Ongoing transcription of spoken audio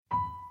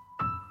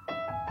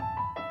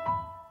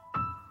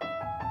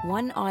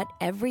One ought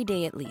every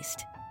day at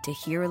least to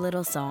hear a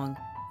little song,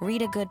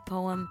 read a good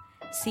poem,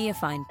 see a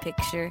fine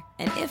picture,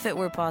 and if it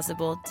were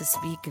possible, to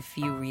speak a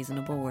few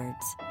reasonable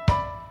words.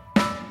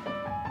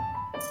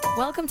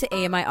 Welcome to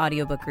AMI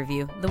Audiobook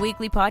Review, the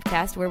weekly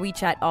podcast where we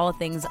chat all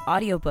things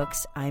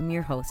audiobooks. I'm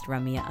your host,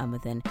 Ramia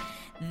Amathan.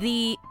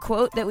 The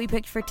quote that we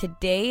picked for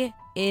today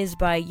is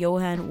by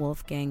Johann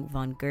Wolfgang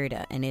von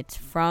Goethe, and it's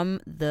from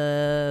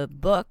the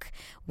book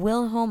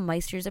Wilhelm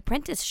Meister's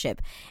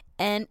Apprenticeship.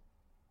 And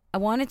I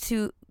wanted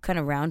to kind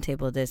of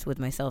roundtable this with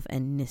myself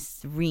and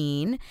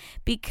Nisreen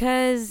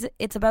because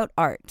it's about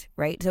art,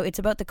 right? So it's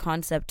about the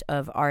concept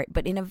of art,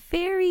 but in a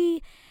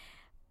very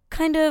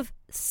kind of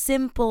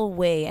simple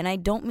way. And I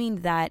don't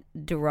mean that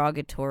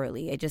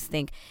derogatorily. I just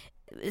think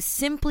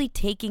simply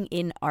taking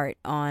in art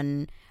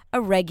on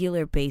a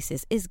regular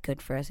basis is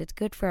good for us. It's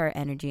good for our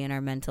energy and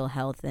our mental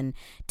health, and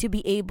to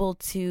be able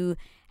to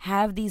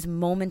have these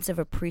moments of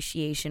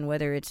appreciation,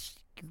 whether it's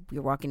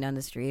you're walking down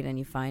the street and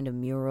you find a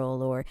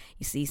mural, or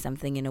you see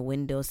something in a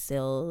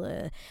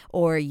windowsill,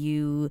 or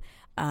you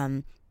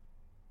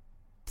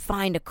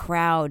find a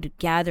crowd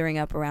gathering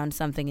up around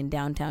something in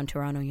downtown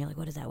Toronto, and you're like,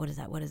 what is that? What is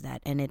that? What is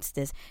that? And it's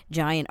this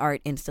giant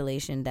art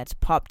installation that's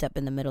popped up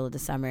in the middle of the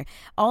summer.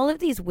 All of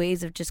these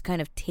ways of just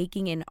kind of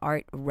taking in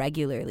art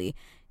regularly.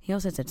 He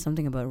also said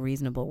something about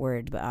reasonable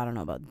words, but I don't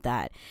know about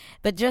that.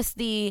 But just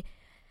the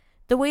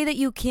way that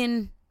you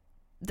can,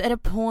 that a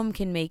poem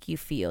can make you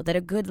feel, that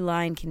a good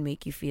line can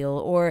make you feel,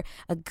 or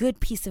a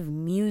good piece of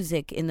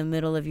music in the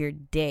middle of your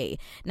day.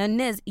 Now,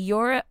 Niz,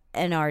 you're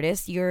an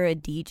artist, you're a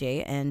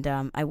DJ, and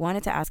I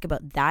wanted to ask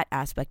about that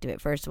aspect of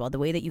it, first of all, the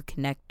way that you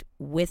connect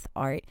with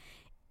art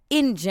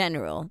in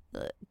general.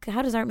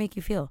 How does art make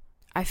you feel?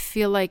 I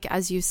feel like,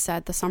 as you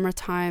said, the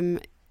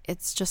summertime,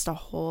 it's just a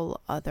whole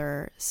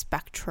other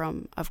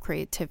spectrum of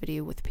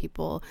creativity with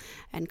people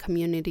and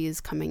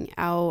communities coming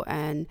out,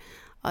 and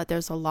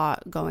there's a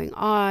lot going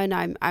on.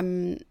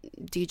 I'm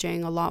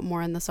DJing a lot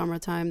more in the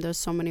summertime. There's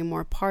so many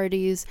more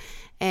parties,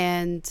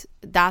 and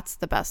that's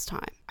the best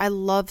time. I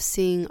love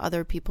seeing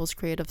other people's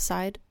creative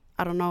side.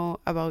 I don't know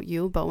about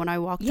you, but when I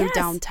walk through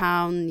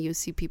downtown, you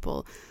see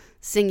people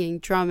singing,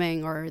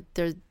 drumming, or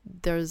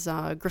there's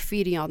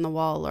graffiti on the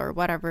wall or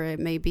whatever it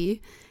may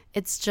be.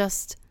 It's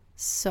just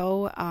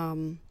so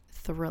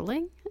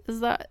thrilling. Is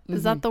that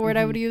the word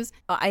I would use?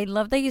 I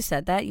love that you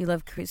said that. You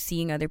love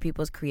seeing other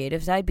people's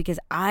creative side, because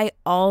I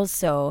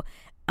also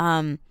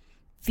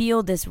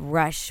feel this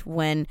rush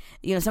when,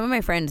 some of my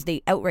friends,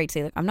 they outright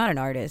say, like, I'm not an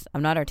artist,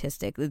 I'm not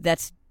artistic.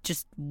 That's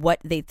just what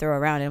they throw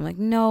around. And I'm like,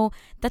 no,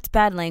 that's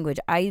bad language.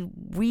 I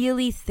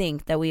really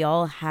think that we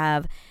all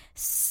have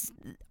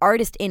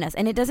artist in us,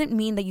 and it doesn't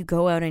mean that you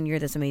go out and you're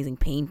this amazing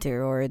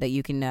painter, or that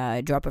you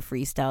can drop a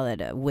freestyle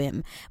at a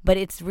whim, but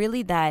it's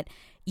really that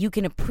you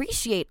can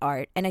appreciate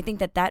art, and I think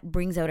that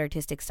brings out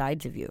artistic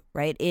sides of you,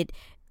 right? It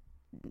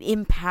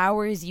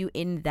empowers you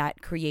in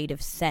that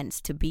creative sense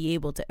to be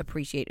able to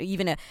appreciate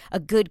even a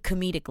good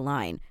comedic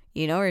line,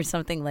 or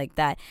something like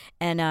that.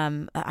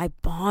 And I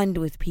bond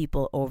with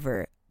people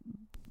over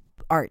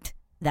art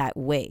that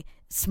way,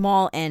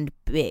 small and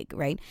big,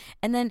 right?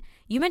 And then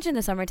you mentioned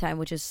the summertime,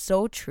 which is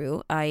so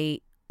true. I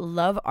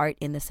love art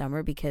in the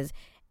summer because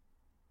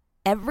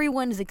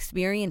everyone's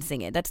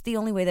experiencing it. That's the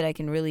only way that I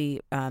can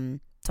really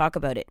talk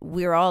about it.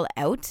 We're all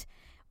out.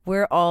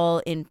 We're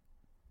all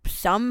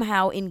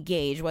somehow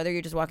engaged, whether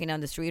you're just walking down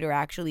the street or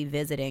actually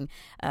visiting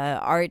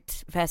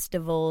art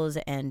festivals,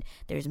 and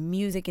there's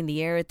music in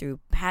the air through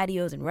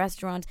patios and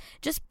restaurants.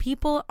 Just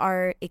people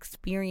are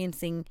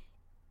experiencing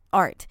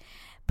art.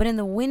 But in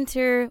the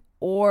winter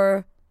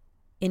or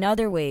in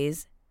other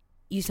ways,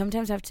 you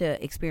sometimes have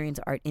to experience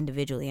art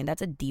individually, and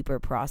that's a deeper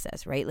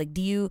process, right? Like,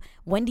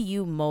 when do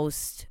you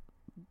most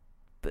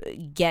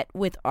get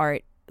with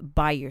art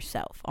by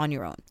yourself on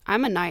your own?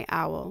 I'm a night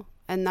owl,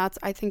 and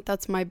I think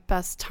that's my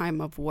best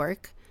time of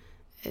work.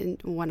 And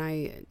when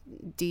I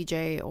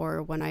DJ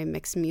or when I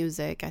mix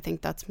music, I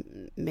think that's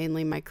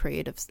mainly my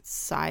creative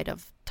side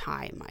of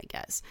time, I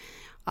guess.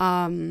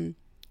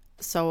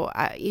 So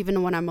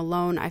even when I'm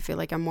alone, I feel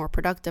like I'm more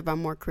productive,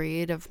 I'm more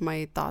creative.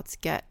 My thoughts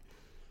get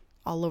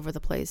all over the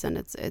place, and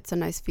it's a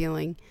nice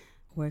feeling.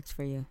 Works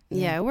for you.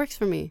 Yeah, it works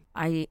for me.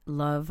 I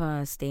love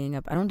staying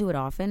up. I don't do it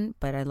often,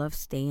 but I love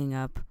staying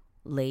up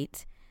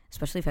late,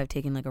 especially if I've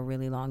taken like a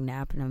really long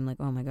nap and I'm like,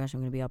 oh my gosh,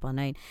 I'm going to be up all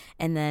night.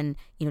 And then,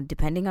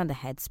 depending on the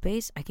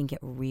headspace, I can get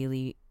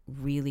really,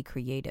 really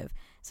creative.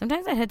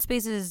 Sometimes that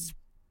headspace is,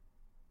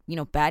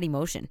 bad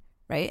emotion,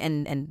 right?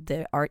 And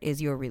the art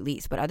is your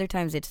release. But other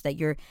times it's that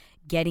you're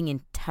getting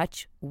in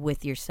touch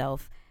with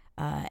yourself,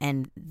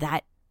 and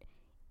that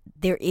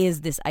there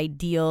is this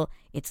ideal.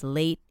 It's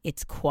late,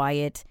 it's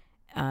quiet,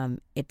 I'm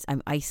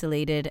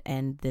isolated,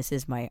 and this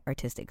is my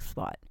artistic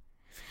spot.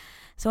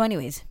 So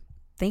anyways,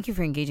 thank you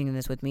for engaging in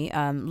this with me.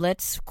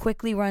 Let's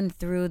quickly run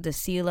through the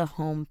CELA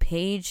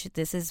homepage.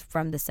 This is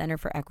from the Center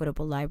for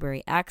Equitable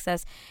Library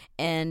Access,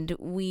 and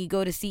we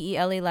go to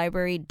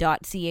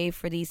celalibrary.ca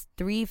for these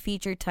 3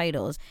 feature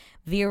titles.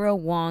 Vera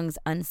Wong's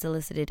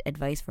Unsolicited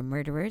Advice for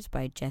Murderers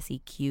by Jesse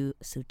Q.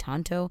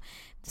 Sutanto.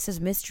 This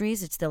is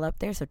Mysteries. It's still up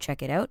there, so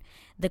check it out.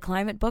 The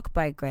Climate Book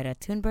by Greta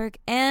Thunberg,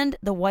 and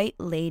The White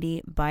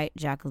Lady by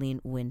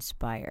Jacqueline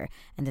Winspire.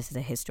 And this is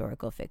a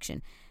historical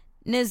fiction.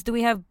 Niz, do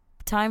we have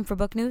time for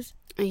book news?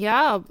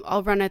 Yeah,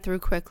 I'll run it through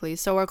quickly.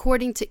 So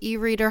according to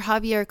e-reader,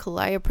 Javier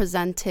Calaya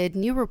presented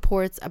new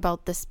reports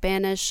about the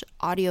Spanish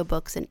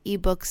audiobooks and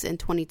ebooks in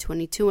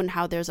 2022 and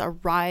how there's a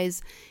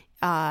rising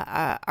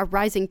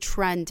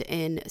trend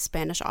in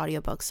Spanish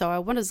audiobooks. So I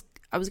was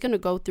going to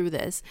go through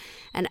this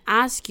and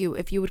ask you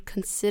if you would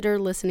consider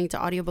listening to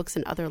audiobooks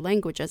in other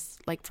languages.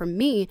 Like for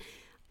me,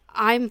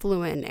 I'm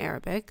fluent in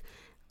Arabic,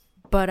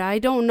 but I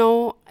don't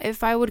know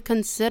if I would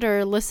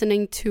consider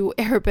listening to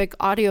Arabic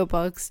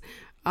audiobooks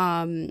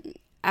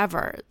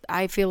ever.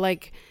 I feel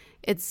like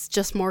it's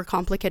just more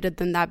complicated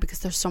than that because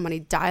there's so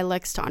many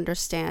dialects to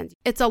understand.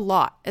 It's a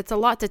lot. It's a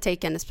lot to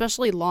take in,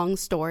 especially long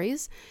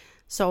stories.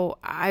 So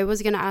I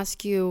was going to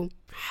ask you,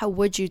 how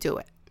would you do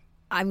it?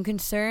 I'm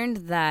concerned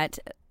that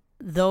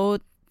though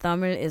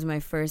Tamil is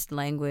my first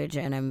language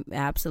and I'm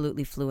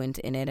absolutely fluent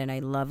in it and I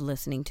love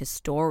listening to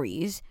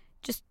stories,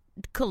 just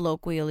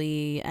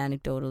colloquially,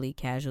 anecdotally,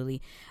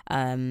 casually,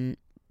 in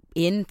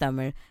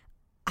Tamil,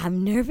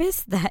 I'm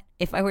nervous that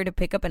if I were to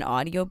pick up an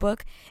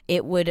audiobook,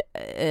 it would,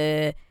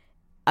 I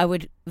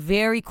would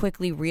very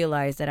quickly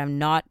realize that I'm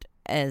not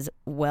as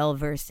well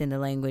versed in the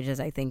language as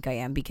I think I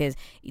am, because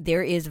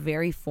there is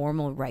very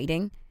formal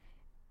writing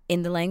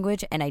in the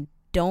language and I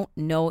don't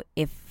know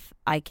if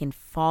I can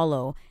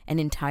follow an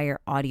entire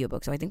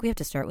audiobook. So I think we have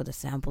to start with a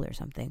sample or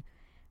something.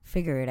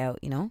 Figure it out,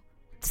 you know?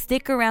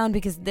 Stick around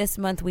because this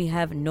month we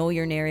have Know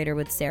Your Narrator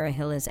with Sara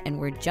Hillis, and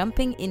we're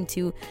jumping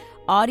into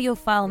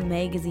Audiophile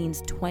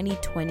Magazine's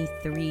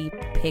 2023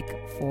 pick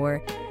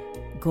for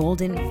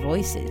Golden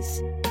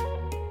Voices.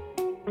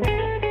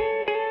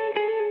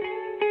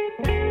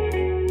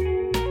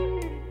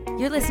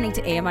 You're listening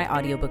to AMI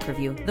Audiobook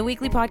Review, the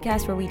weekly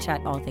podcast where we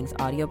chat all things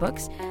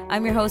audiobooks.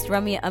 I'm your host,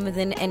 Ramya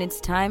Amadin, and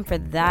it's time for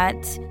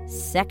that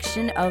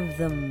section of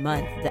the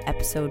month, the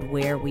episode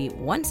where we,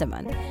 once a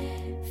month,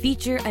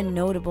 feature a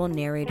notable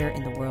narrator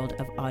in the world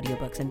of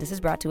audiobooks. And this is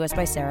brought to us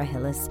by Sara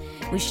Hillis.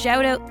 We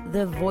shout out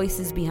the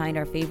voices behind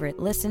our favorite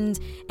listens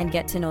and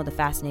get to know the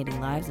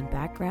fascinating lives and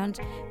backgrounds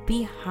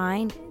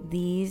behind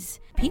these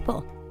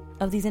people,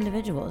 of these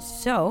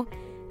individuals. So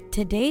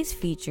today's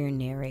feature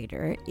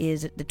narrator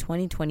is the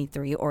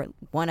 2023, or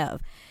one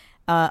of,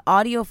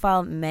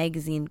 Audiophile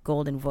Magazine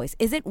Golden Voice.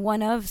 Is it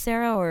one of,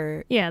 Sarah,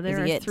 or yeah, there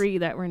are it? 3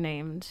 that were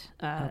named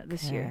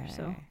this year.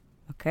 So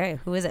okay,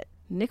 who is it?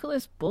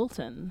 Nicholas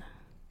Boulton,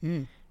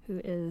 who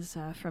is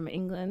from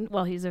England.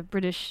 Well, he's a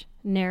British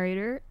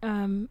narrator.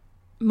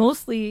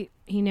 Mostly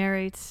he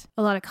narrates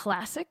a lot of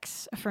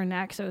classics for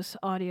Naxos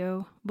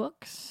audio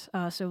books.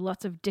 So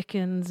lots of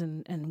Dickens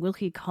and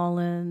Wilkie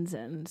Collins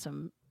and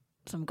some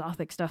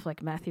Gothic stuff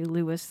like Matthew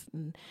Lewis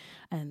and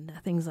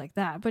things like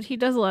that. But he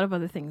does a lot of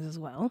other things as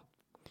well.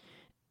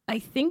 I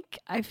think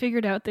I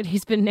figured out that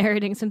he's been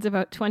narrating since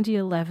about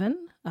 2011.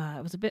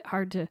 It was a bit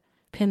hard to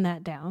pin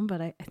that down,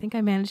 but I think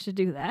I managed to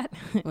do that.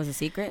 Was it a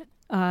secret?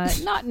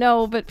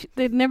 But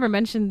they'd never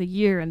mentioned the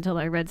year until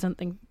I read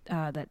something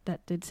that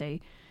did say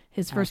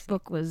his first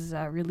book was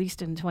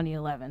released in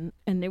 2011.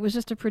 And it was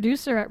just a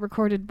producer at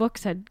Recorded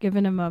Books had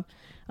given him a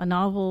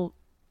novel,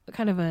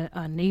 kind of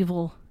a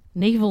naval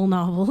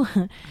novel,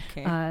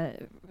 okay.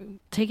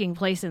 Taking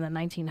place in the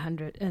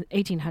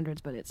 1800s,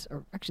 but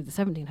or actually the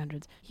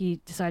 1700s.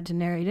 He decided to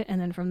narrate it,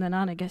 and then from then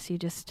on, I guess he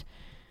just,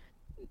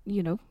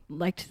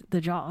 liked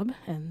the job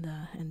and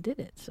did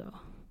it. So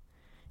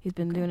he's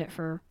been doing it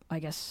for, I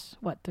guess,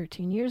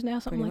 13 years now,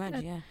 something Pretty like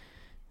much, that.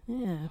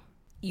 Yeah.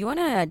 You want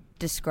to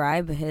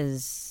describe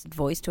his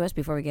voice to us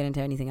before we get into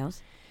anything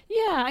else?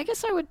 Yeah, I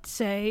guess I would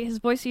say his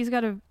voice, he's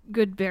got a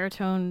good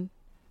baritone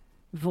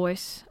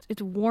voice.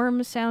 It's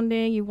warm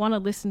sounding. You want to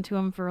listen to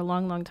him for a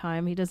long, long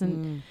time.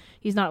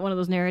 He's not one of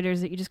those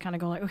narrators that you just kind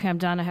of go like, okay, I'm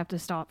done. I have to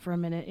stop for a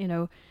minute.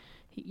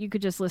 You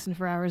could just listen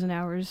for hours and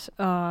hours.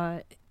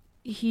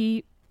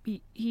 He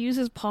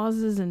uses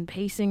pauses and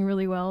pacing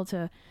really well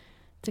to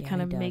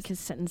kind of make his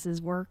sentences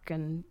work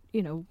and,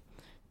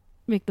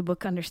 make the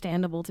book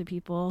understandable to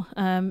people.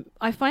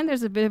 I find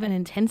there's a bit of an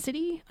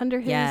intensity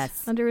under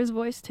his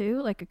voice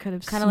too, like a kind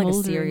of like a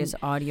serious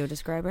audio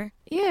describer.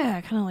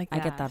 Yeah, kind of like that.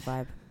 I get that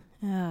vibe.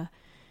 Yeah,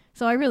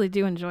 so I really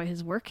do enjoy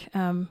his work.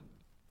 I've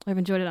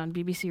enjoyed it on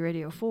BBC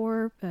Radio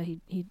 4.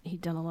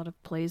 He'd done a lot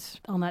of plays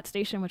on that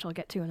station, which I'll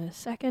get to in a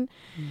second.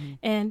 Mm-hmm.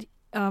 And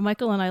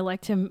Michael and I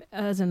liked him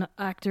as an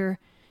actor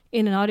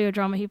in an audio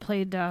drama, he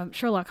played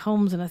Sherlock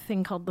Holmes in a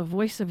thing called The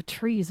Voice of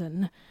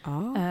Treason.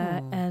 Oh.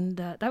 And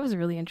that was a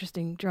really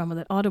interesting drama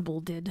that Audible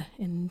did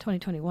in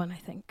 2021, I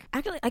think.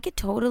 Actually, I could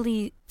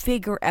totally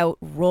figure out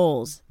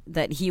roles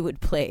that he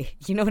would play.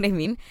 You know what I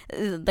mean?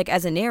 Like,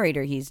 as a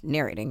narrator, he's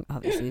narrating,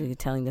 obviously,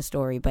 telling the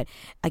story, but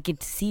I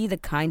could see the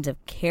kinds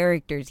of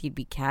characters he'd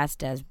be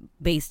cast as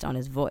based on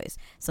his voice.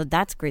 So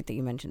that's great that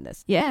you mentioned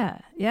this.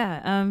 Yeah.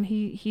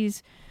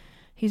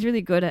 He's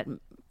really good at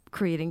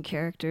creating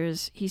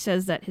characters. He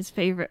says that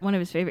one of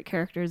his favorite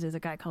characters is a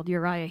guy called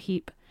Uriah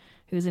Heep,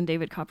 who's in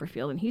David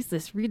Copperfield, and he's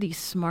this really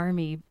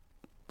smarmy,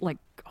 like,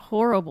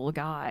 horrible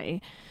guy,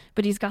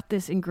 but he's got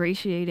this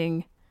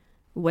ingratiating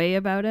way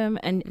about him,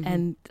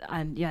 and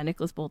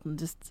Nicholas Boulton,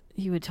 just,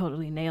 he would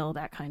totally nail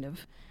that kind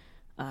of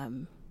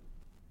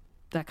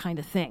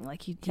thing.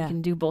 Like, he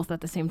can do both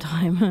at the same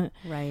time.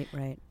 Right.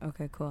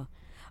 Okay, cool. All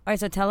right,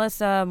 so tell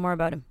us more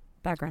about him.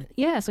 Background.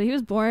 Yeah, so he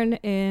was born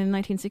in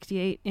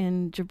 1968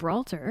 in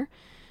Gibraltar,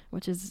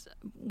 which is,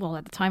 well,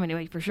 at the time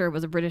anyway, for sure,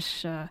 was a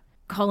British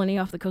colony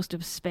off the coast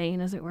of Spain,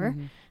 as it were.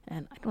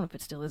 And I don't know if it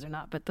still is or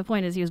not, but the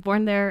point is he was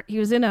born there. He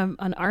was in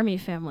an army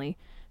family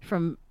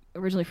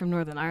originally from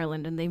Northern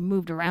Ireland, and they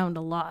moved around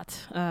a lot,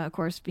 of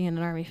course, being an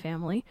army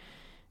family.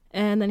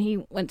 And then he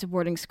went to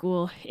boarding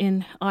school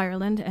in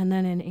Ireland and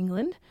then in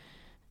England,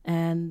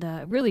 and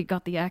really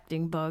got the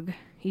acting bug,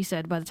 he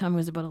said, by the time he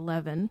was about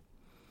 11.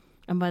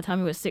 And by the time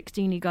he was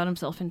 16, he got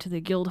himself into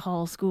the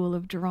Guildhall School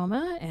of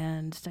Drama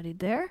and studied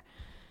there.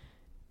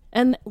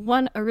 And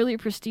won a really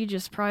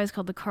prestigious prize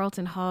called the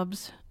Carlton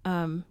Hobbs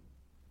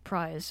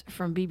Prize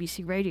from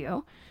BBC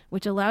Radio,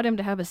 which allowed him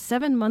to have a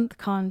 7-month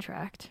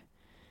contract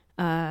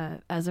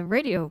as a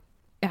radio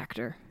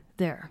actor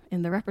there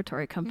in the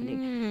repertory company.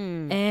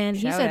 And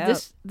he said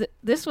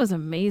this was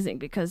amazing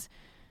because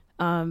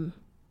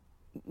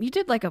you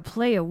did like a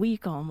play a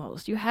week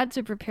almost. You had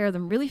to prepare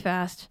them really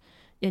fast.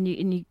 And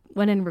you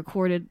went and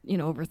recorded,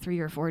 over 3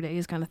 or 4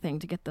 days kind of thing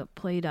to get the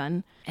play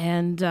done.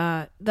 And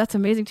that's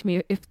amazing to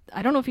me.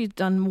 I don't know if he's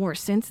done more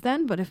since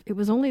then, but if it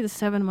was only the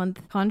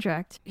 7-month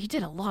contract, he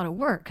did a lot of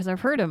work because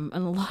I've heard him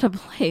in a lot of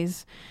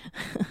plays.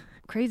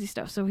 Crazy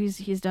stuff. So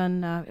he's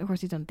done, of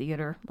course, he's done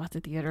theater, lots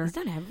of theater. He's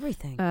done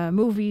everything.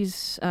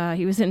 Movies.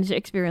 He was in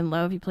Shakespeare in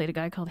Love. He played a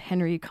guy called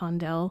Henry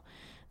Condell.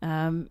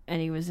 And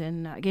he was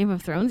in Game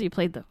of Thrones. He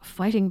played the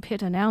fighting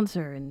pit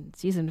announcer in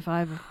season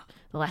 5 of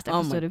the last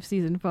episode of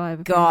season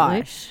 5.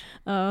 Gosh.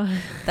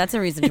 That's a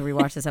reason to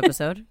rewatch this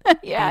episode.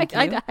 Yeah,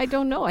 I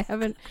don't know. I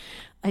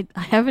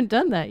haven't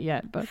done that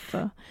yet, but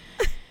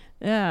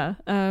yeah.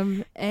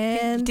 And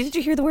didn't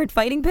you hear the word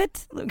fighting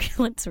pit?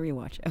 Let's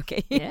rewatch.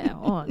 Okay. Yeah.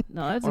 Oh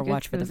no, that's or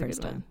watch for the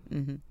first time.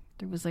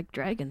 There was like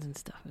dragons and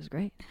stuff. It was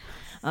great.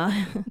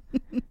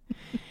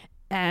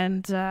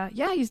 And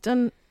he's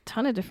done a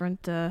ton of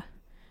different.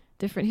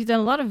 He's done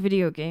a lot of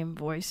video game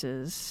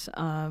voices.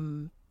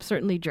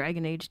 Certainly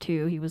Dragon Age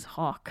 2. He was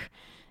Hawk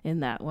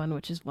in that one,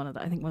 which is one of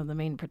the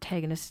main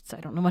protagonists. I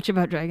don't know much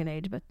about Dragon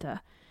Age, but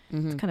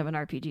it's kind of an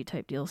RPG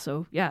type deal.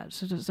 So yeah,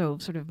 so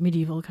sort of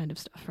medieval kind of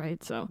stuff,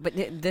 right? So, but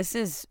this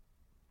is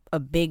a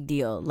big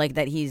deal, like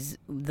that he's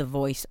the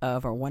voice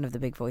of, or one of the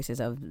big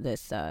voices of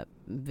this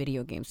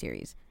video game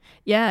series.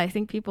 Yeah, I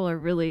think people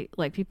really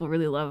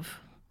love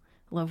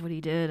what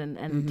he did, and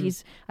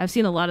I've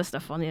seen a lot of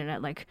stuff on the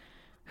internet, like,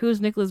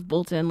 who's Nicholas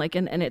Boulton? Like,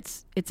 and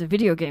it's a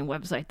video game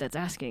website that's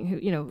asking who,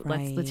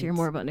 right. let's hear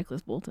more about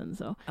Nicholas Boulton.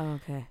 So,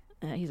 okay,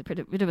 he's a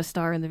bit of a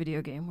star in the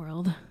video game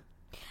world.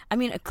 I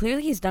mean,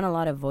 clearly he's done a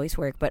lot of voice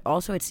work, but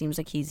also it seems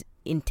like he's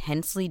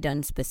intensely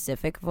done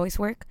specific voice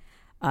work,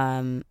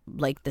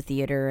 like the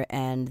theater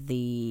and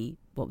the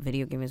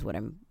video game is what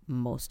I'm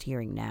most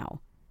hearing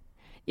now.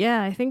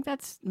 Yeah, I think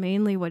that's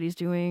mainly what he's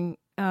doing.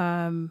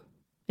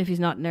 If he's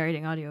not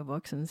narrating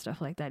audiobooks and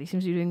stuff like that, he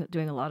seems to be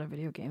doing a lot of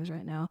video games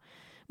right now,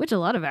 which a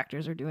lot of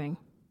actors are doing,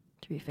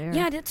 to be fair.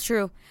 Yeah, that's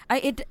true.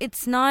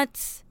 It's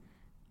not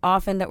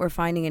often that we're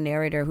finding a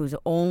narrator who's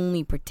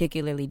only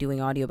particularly doing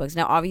audiobooks.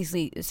 Now,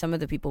 obviously, some of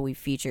the people we've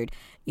featured,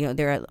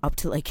 there are up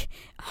to like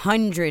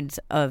hundreds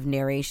of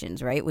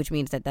narrations, right? Which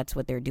means that that's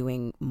what they're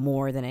doing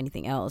more than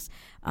anything else.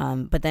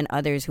 But then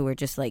others who are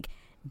just like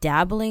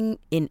dabbling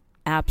in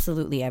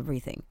absolutely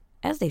everything,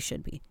 as they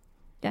should be.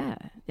 Yeah.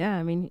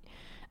 I mean,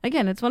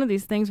 again, it's one of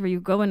these things where you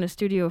go in a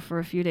studio for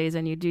a few days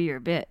and you do your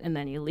bit and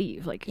then you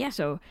leave. Like, yeah.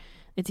 So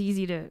it's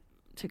easy to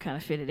kind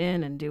of fit it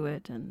in and do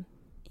it. And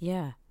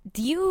yeah.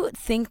 Do you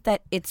think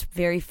that it's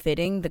very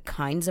fitting, the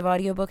kinds of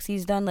audiobooks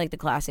he's done, like the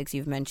classics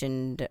you've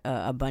mentioned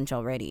a bunch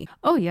already?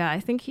 Oh, yeah. I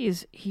think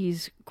he's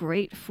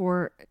great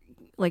for,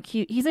 like,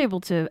 he's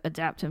able to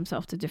adapt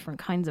himself to different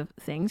kinds of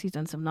things. He's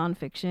done some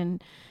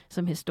nonfiction,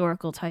 some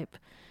historical type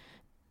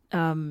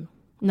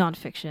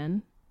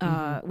nonfiction.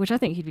 Which I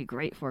think he'd be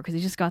great for, because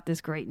he's just got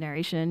this great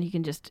narration. He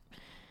can just,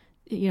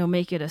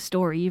 make it a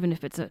story. Even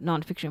if it's a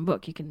nonfiction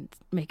book, he can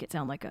make it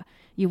sound like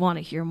you want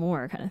to hear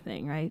more kind of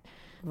thing, right?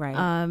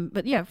 Right.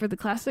 But yeah, for the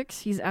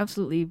classics, he's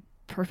absolutely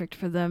perfect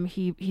for them.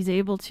 He's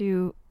able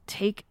to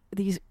take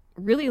these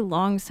really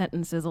long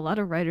sentences. A lot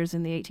of writers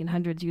in the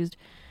 1800s used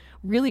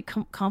really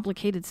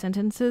complicated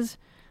sentences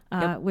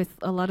with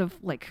a lot of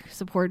like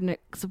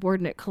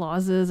subordinate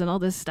clauses and all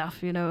this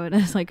stuff, you know. And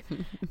it's like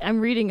I'm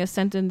reading a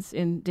sentence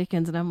in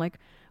Dickens and I'm like,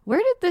 where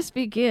did this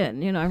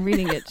begin? You know, I'm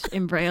reading it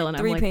in Braille and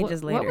I'm 3 like,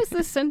 pages later. What was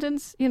this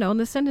sentence? You know, and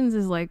the sentence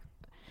is like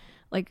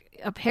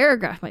a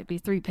paragraph might be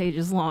 3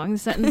 pages long. The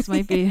sentence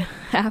might be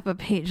half a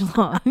page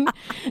long.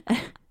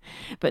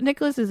 But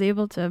Nicholas is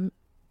able to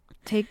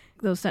take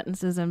those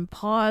sentences and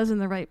pause in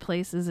the right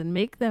places and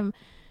make them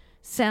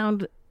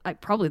sound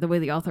probably the way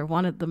the author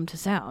wanted them to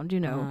sound, you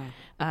know.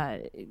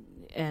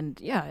 And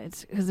yeah,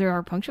 it's because there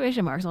are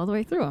punctuation marks all the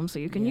way through them, so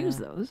you can use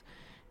those.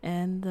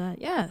 And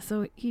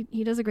so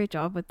he does a great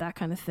job with that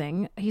kind of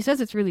thing. He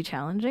says it's really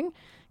challenging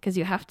because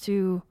you have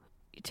to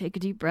take a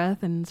deep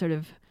breath and sort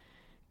of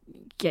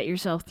get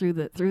yourself through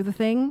the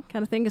thing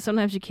kind of thing, because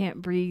sometimes you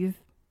can't breathe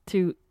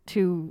too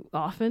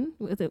often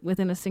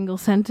within a single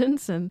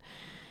sentence, and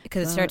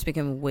because it starts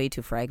becoming way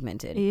too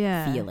fragmented.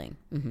 Feeling.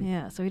 Mm-hmm.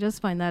 Yeah, so he does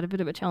find that a bit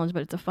of a challenge,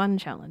 but it's a fun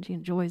challenge. He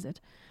enjoys it.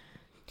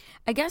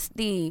 I guess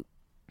the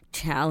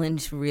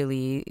challenge,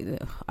 really,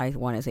 I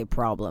want to say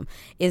problem,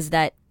 is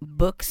that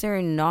books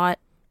are not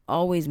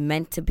always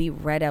meant to be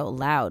read out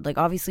loud. Like,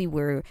 obviously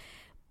we're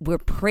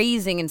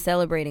praising and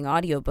celebrating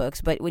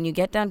audiobooks, but when you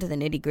get down to the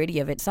nitty-gritty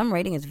of it, some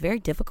writing is very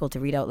difficult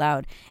to read out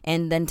loud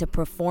and then to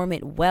perform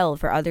it well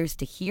for others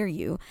to hear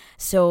you.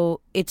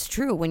 So it's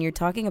true when you're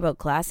talking about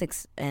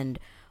classics and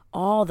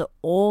all the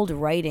old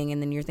writing,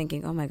 and then you're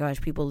thinking, oh my gosh,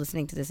 people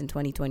listening to this in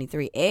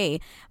 2023,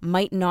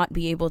 might not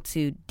be able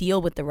to deal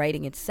with the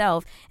writing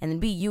itself, and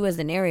then you as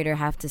the narrator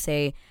have to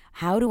say,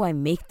 how do I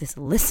make this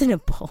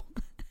listenable?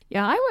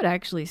 Yeah, I would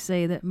actually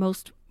say that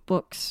most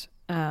books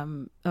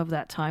of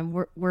that time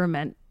were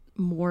meant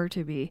more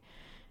to be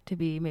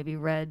maybe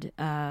read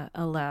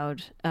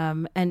aloud,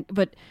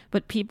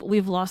 but people,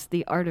 we've lost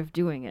the art of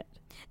doing it.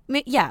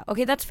 Yeah,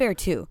 okay, that's fair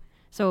too.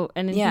 So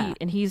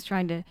he's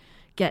trying to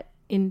get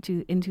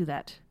into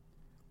that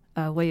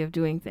way of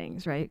doing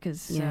things, right?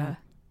 Because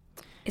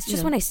it's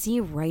just when I see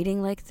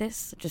writing like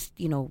this, just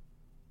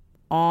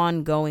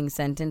ongoing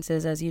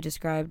sentences as you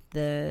described,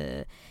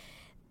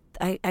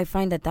 I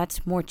find that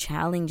that's more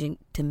challenging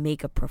to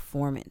make a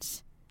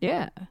performance.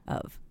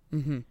 Of.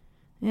 Mm-hmm.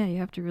 Yeah, you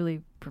have to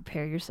really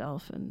prepare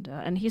yourself,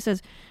 and he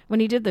says when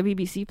he did the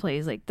BBC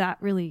plays, like that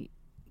really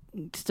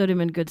stood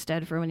him in good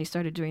stead for when he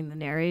started doing the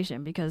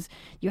narration, because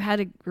you had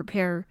to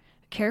prepare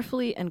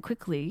carefully and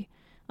quickly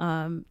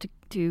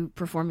to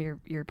perform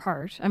your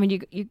part. I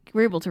mean, you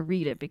were able to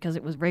read it because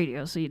it was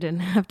radio, so you didn't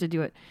have to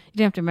do it. You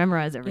didn't have to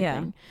memorize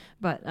everything.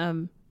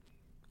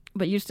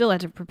 But you still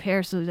had to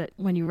prepare so that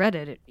when you read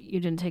it, you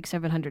didn't take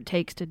 700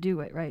 takes to do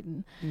it, right?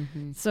 And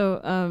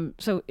so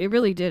it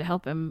really did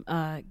help him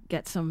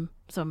get some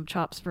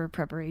chops for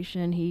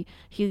preparation.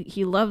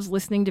 He loves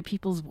listening to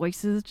people's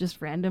voices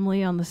just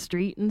randomly on the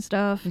street and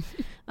stuff.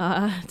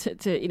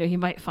 He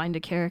might find a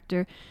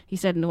character. He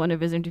said in one of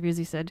his interviews,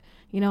 he said,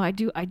 I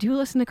do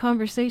listen to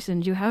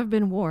conversations. You have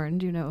been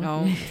warned,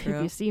 if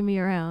you see me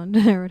around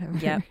or whatever.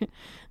 Yep.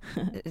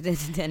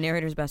 The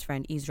narrator's best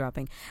friend,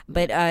 eavesdropping.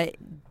 But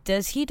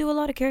does he do a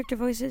lot of character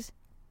voices?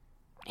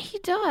 He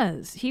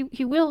does.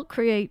 He will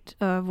create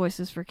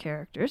voices for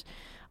characters.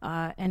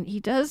 And he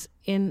does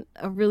in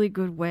a really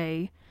good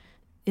way,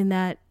 in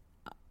that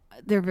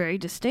they're very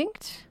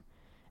distinct,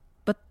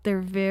 but they're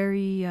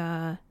very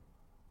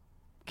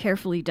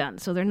carefully done.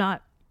 So they're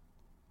not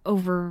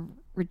over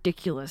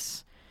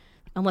ridiculous,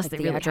 unless like they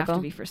really have to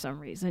be for some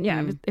reason.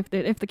 Yeah, if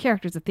the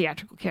character's a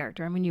theatrical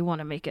character, I mean, you want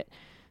to make it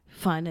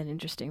fun and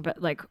interesting. But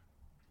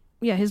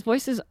his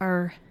voices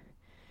are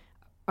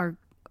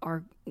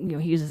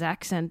he uses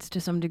accents to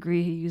some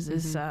degree. He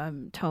uses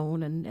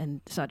tone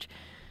and such.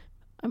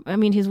 I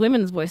mean, his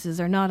women's voices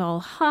are not all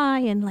high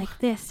and like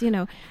this,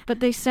 but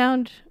they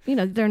sound,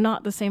 they're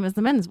not the same as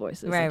the men's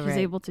voices. Right, He's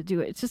able to do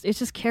it. It's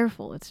just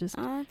careful. It's just,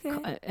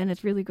 and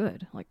it's really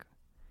good.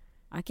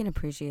 I can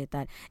appreciate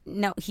that.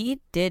 Now, he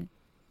did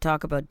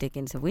talk about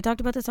Dickens. Have we talked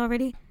about this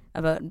already?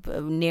 About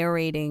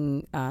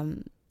narrating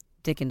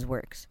Dickens'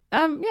 works?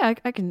 Yeah,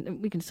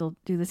 we can still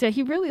do this. Yeah,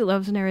 he really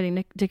loves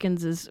narrating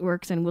Dickens's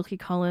works and Wilkie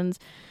Collins,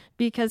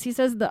 because he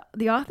says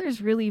the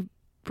authors really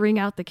bring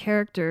out the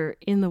character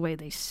in the way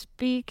they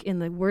speak, in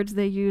the words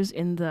they use,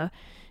 in the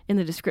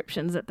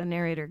descriptions that the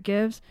narrator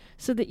gives,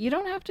 so that you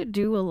don't have to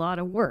do a lot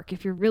of work.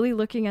 If you're really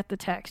looking at the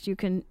text,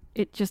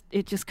 it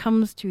just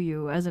comes to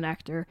you as an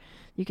actor.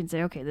 You can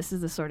say, okay, this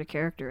is the sort of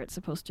character it's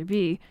supposed to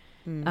be.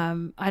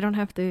 I don't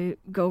have to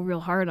go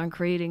real hard on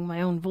creating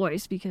my own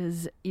voice,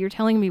 because you're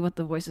telling me what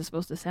the voice is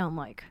supposed to sound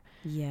like.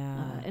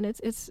 Yeah. And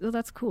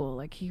that's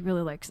cool. He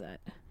really likes that.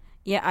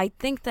 Yeah, I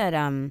think that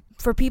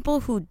for people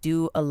who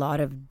do a lot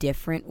of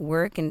different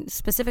work, and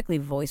specifically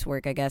voice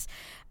work, I guess,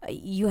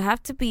 you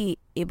have to be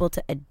able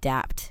to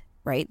adapt,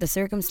 right? The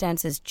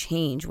circumstances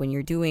change when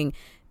you're doing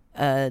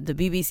the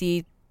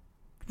BBC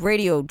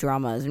radio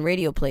dramas and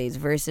radio plays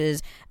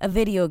versus a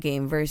video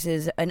game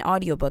versus an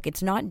audiobook.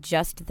 It's not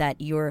just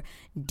that you're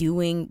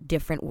doing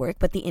different work,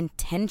 but the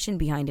intention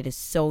behind it is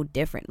so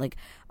different.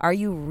 Are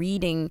you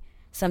reading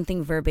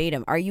something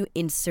verbatim? Are you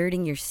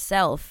inserting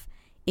yourself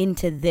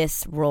into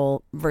this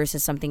role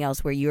versus something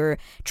else where you're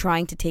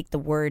trying to take the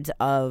words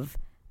of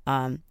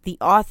the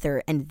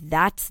author, and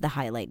that's the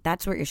highlight.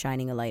 That's what you're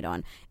shining a light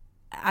on.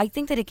 I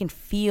think that it can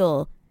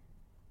feel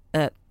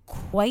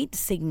quite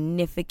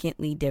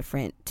significantly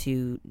different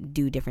to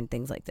do different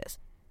things like this.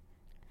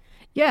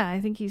 Yeah,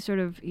 I think he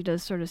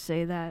does sort of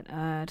say that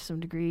to some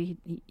degree.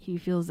 He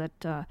feels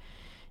that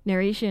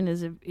narration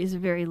is a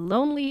very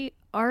lonely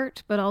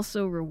art, but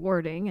also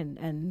rewarding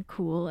and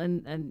cool,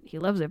 and he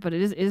loves it. But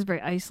it is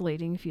very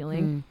isolating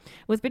feeling.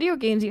 With video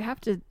games, you have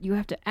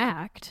to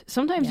act.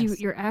 Sometimes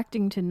you're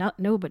acting to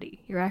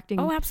nobody. You're acting.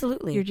 Oh,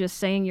 absolutely. You're just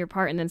saying your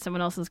part, and then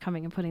someone else is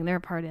coming and putting their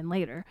part in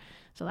later.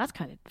 So that's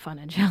kind of fun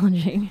and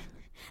challenging.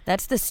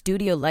 That's the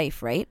studio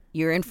life, right?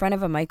 You're in front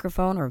of a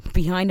microphone or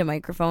behind a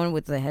microphone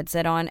with the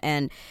headset on,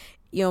 and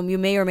you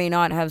may or may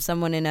not have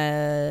someone in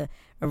a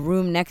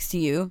room next to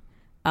you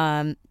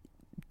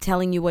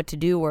telling you what to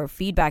do or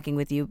feedbacking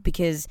with you,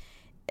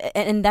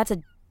 and that's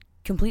a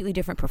completely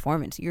different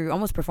performance. You're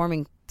almost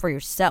performing for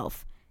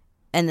yourself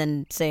and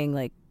then saying,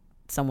 like,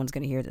 someone's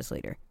going to hear this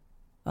later.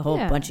 A whole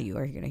bunch of you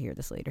are going to hear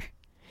this later.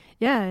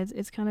 Yeah,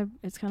 it's kind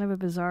of a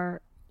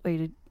bizarre way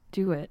to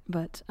do it,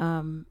 but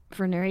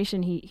for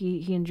narration,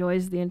 he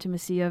enjoys the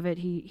intimacy of it.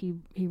 He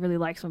really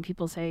likes when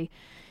people say,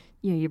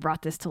 you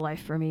brought this to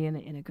life for me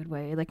in a good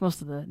way. Like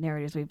most of the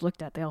narrators we've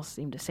looked at, they all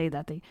seem to say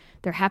that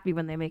they're happy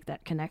when they make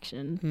that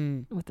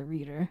connection with the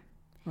reader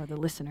or the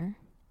listener.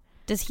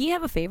 Does he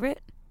have a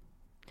favorite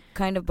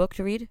kind of book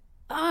to read?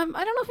 I don't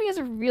know if he has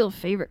a real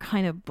favorite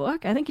kind of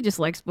book. I think he just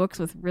likes books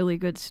with really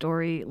good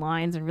story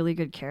lines and really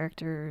good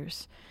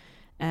characters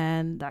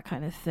and that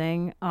kind of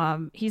thing.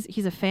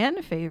 He's a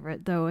fan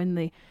favorite, though, in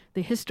the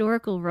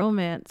historical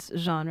romance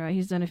genre.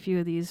 He's done a few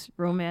of these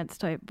romance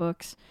type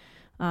books.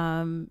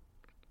 So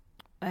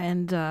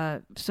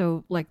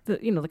like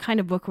the kind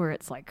of book where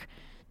it's like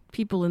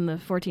people in the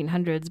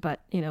 1400s, but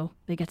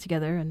they get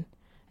together and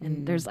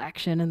there's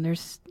action and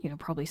there's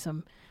probably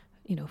some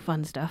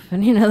fun stuff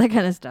and that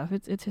kind of stuff.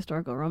 It's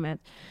historical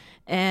romance,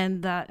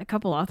 and a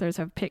couple authors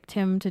have picked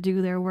him to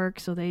do their work,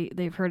 so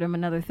they've heard him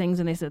in other things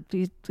and they said,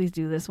 please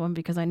do this one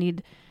because I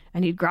need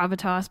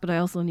gravitas, but I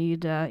also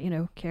need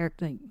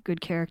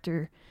good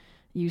character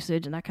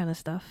usage and that kind of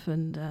stuff.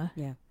 And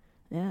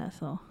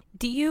so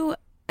do you,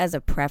 as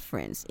a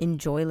preference,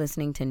 enjoy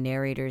listening to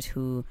narrators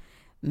who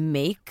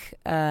make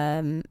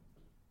the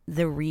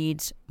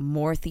reads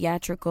more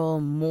theatrical,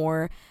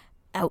 more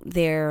out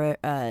there,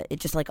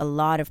 it's just like a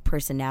lot of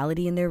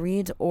personality in their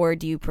reads? Or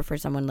do you prefer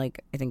someone like,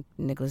 I think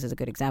Nicholas is a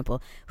good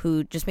example,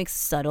 who just makes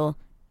subtle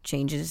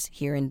changes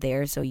here and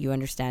there so you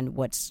understand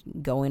what's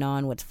going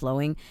on, what's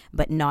flowing,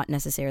 but not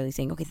necessarily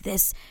saying, okay,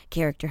 this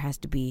character has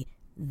to be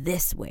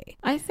this way?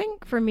 I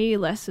think for me,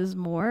 less is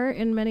more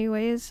in many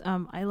ways.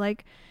 I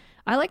like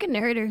a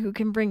narrator who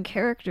can bring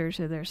character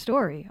to their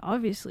story,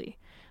 obviously.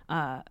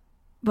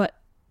 But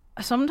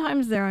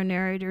sometimes there are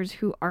narrators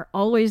who are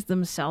always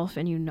themselves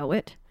and you know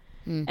it.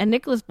 And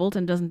Nicholas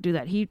Boulton doesn't do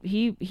that.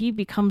 He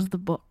becomes the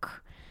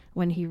book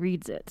when he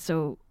reads it.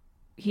 So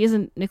he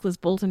isn't Nicholas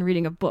Boulton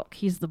reading a book.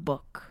 He's the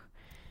book.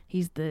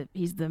 He's the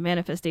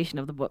manifestation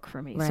of the book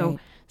for me. Right.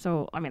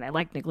 So I mean, I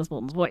like Nicholas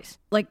Boulton's voice.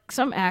 Like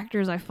some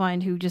actors I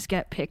find who just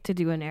get picked to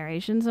do a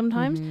narration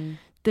sometimes,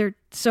 they're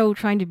so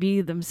trying to be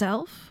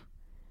themselves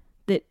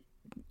that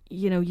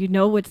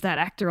it's that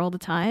actor all the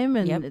time,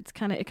 and it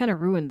kind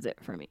of ruins it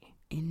for me.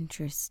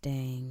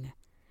 Interesting.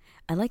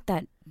 I like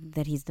that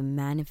he's the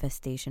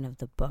manifestation of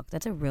the book.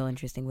 That's a real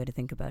interesting way to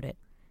think about it.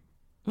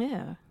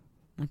 Yeah.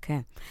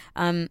 Okay.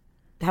 How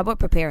about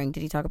preparing?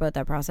 Did he talk about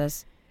that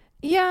process?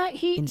 Yeah,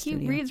 he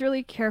reads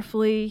really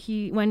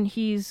carefully. When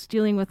he's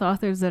dealing with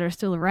authors that are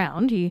still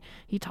around, he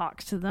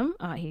talks to them.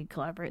 He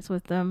collaborates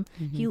with them.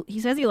 He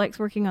says he likes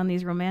working on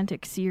these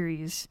romantic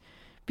series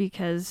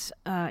because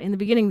in the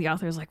beginning the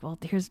author is like, well,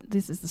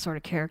 this is the sort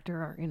of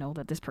character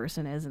that this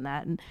person is and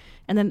that,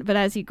 and then but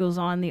as he goes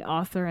on, the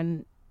author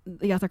kind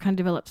of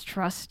develops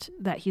trust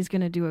that he's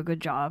going to do a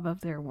good job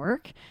of their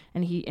work,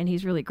 and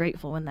he's really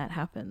grateful when that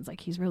happens.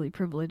 Like, he's really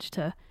privileged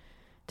to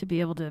be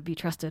able to be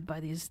trusted by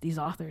these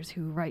authors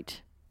who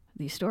write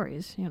these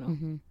stories.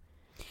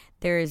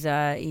 There's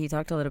he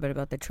talked a little bit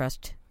about the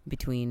trust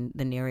between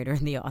the narrator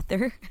and the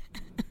author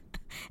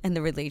and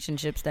the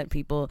relationships that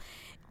people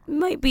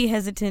might be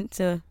hesitant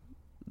to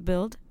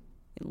build,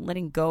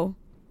 letting go,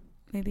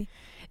 maybe.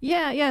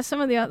 Yeah.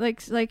 Some of the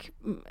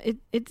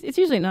it's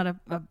usually not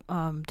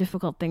a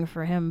difficult thing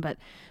for him, but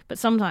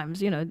sometimes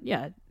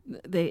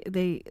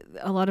they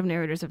a lot of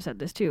narrators have said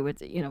this too.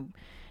 It's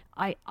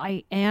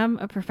I am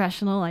a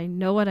professional. I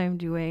know what I'm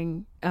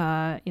doing.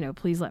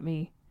 Please let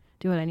me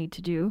do what I need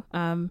to do.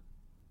 And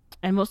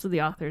most of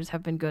the authors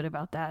have been good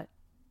about that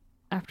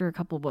after a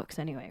couple books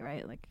anyway,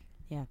 right? Like,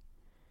 yeah.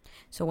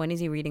 So when is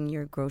he reading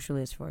your grocery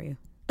list for you?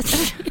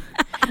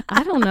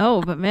 I don't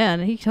know, but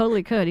man, he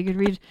totally could. He could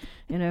read,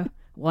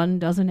 1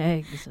 dozen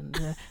eggs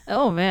and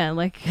oh man,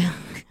 like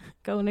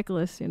go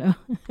Nicholas,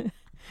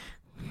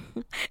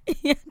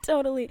 Yeah,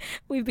 totally.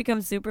 We've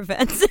become super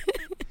fans.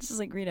 Just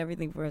like read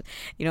everything for us.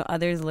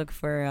 Others look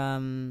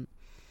for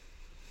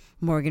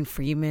Morgan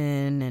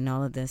Freeman and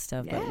all of this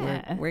stuff.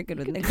 Yeah. But we're good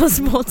with Nicholas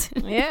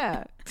Boulton.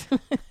 Yeah.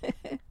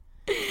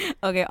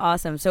 Okay,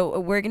 awesome. So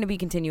we're going to be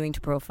continuing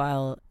to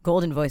profile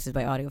Golden Voices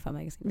by Audiophile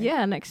Magazine. Right?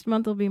 Yeah, next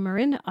month will be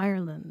Marin,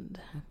 Ireland.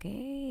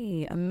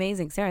 Okay,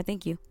 amazing. Sarah,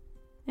 thank you.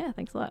 Yeah,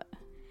 thanks a lot.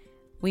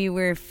 We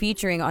were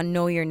featuring on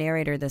Know Your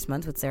Narrator this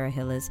month with Sara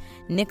Hillis,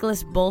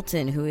 Nicholas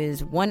Boulton, who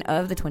is one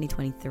of the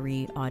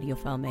 2023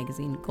 Audiophile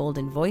Magazine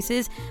Golden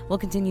Voices. We'll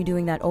continue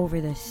doing that over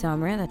the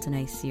summer. That's a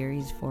nice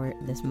series for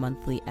this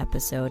monthly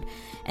episode.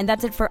 And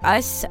that's it for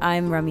us.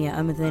 I'm Ramia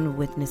Amadin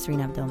with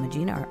Nasreen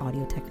Abdelmajid, our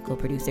audio technical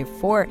producer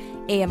for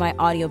AMI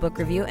Audiobook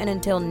Review. And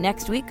until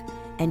next week,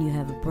 and you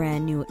have a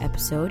brand new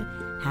episode,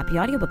 happy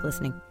audiobook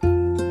listening.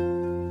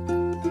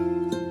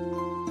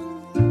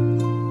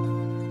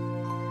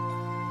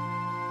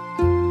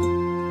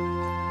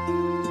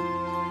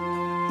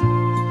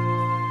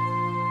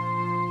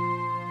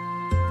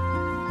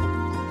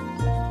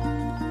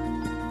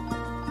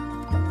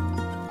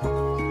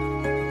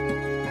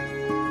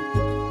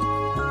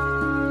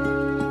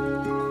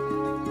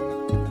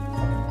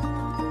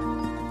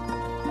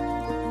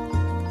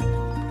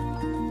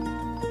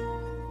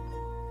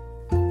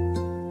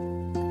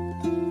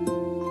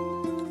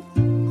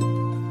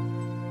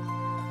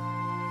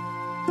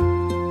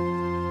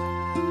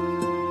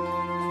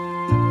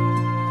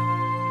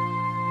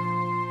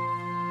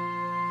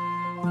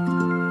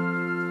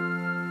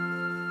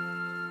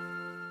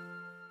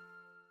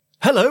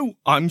 Hello,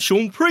 I'm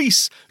Sean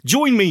Priest.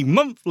 Join me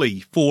monthly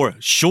for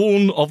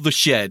Sean of the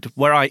Shed,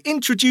 where I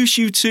introduce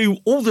you to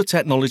all the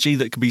technology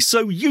that can be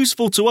so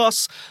useful to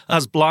us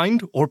as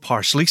blind or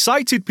partially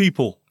sighted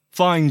people.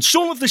 Find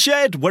Sean of the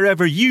Shed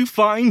wherever you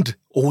find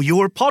all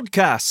your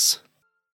podcasts.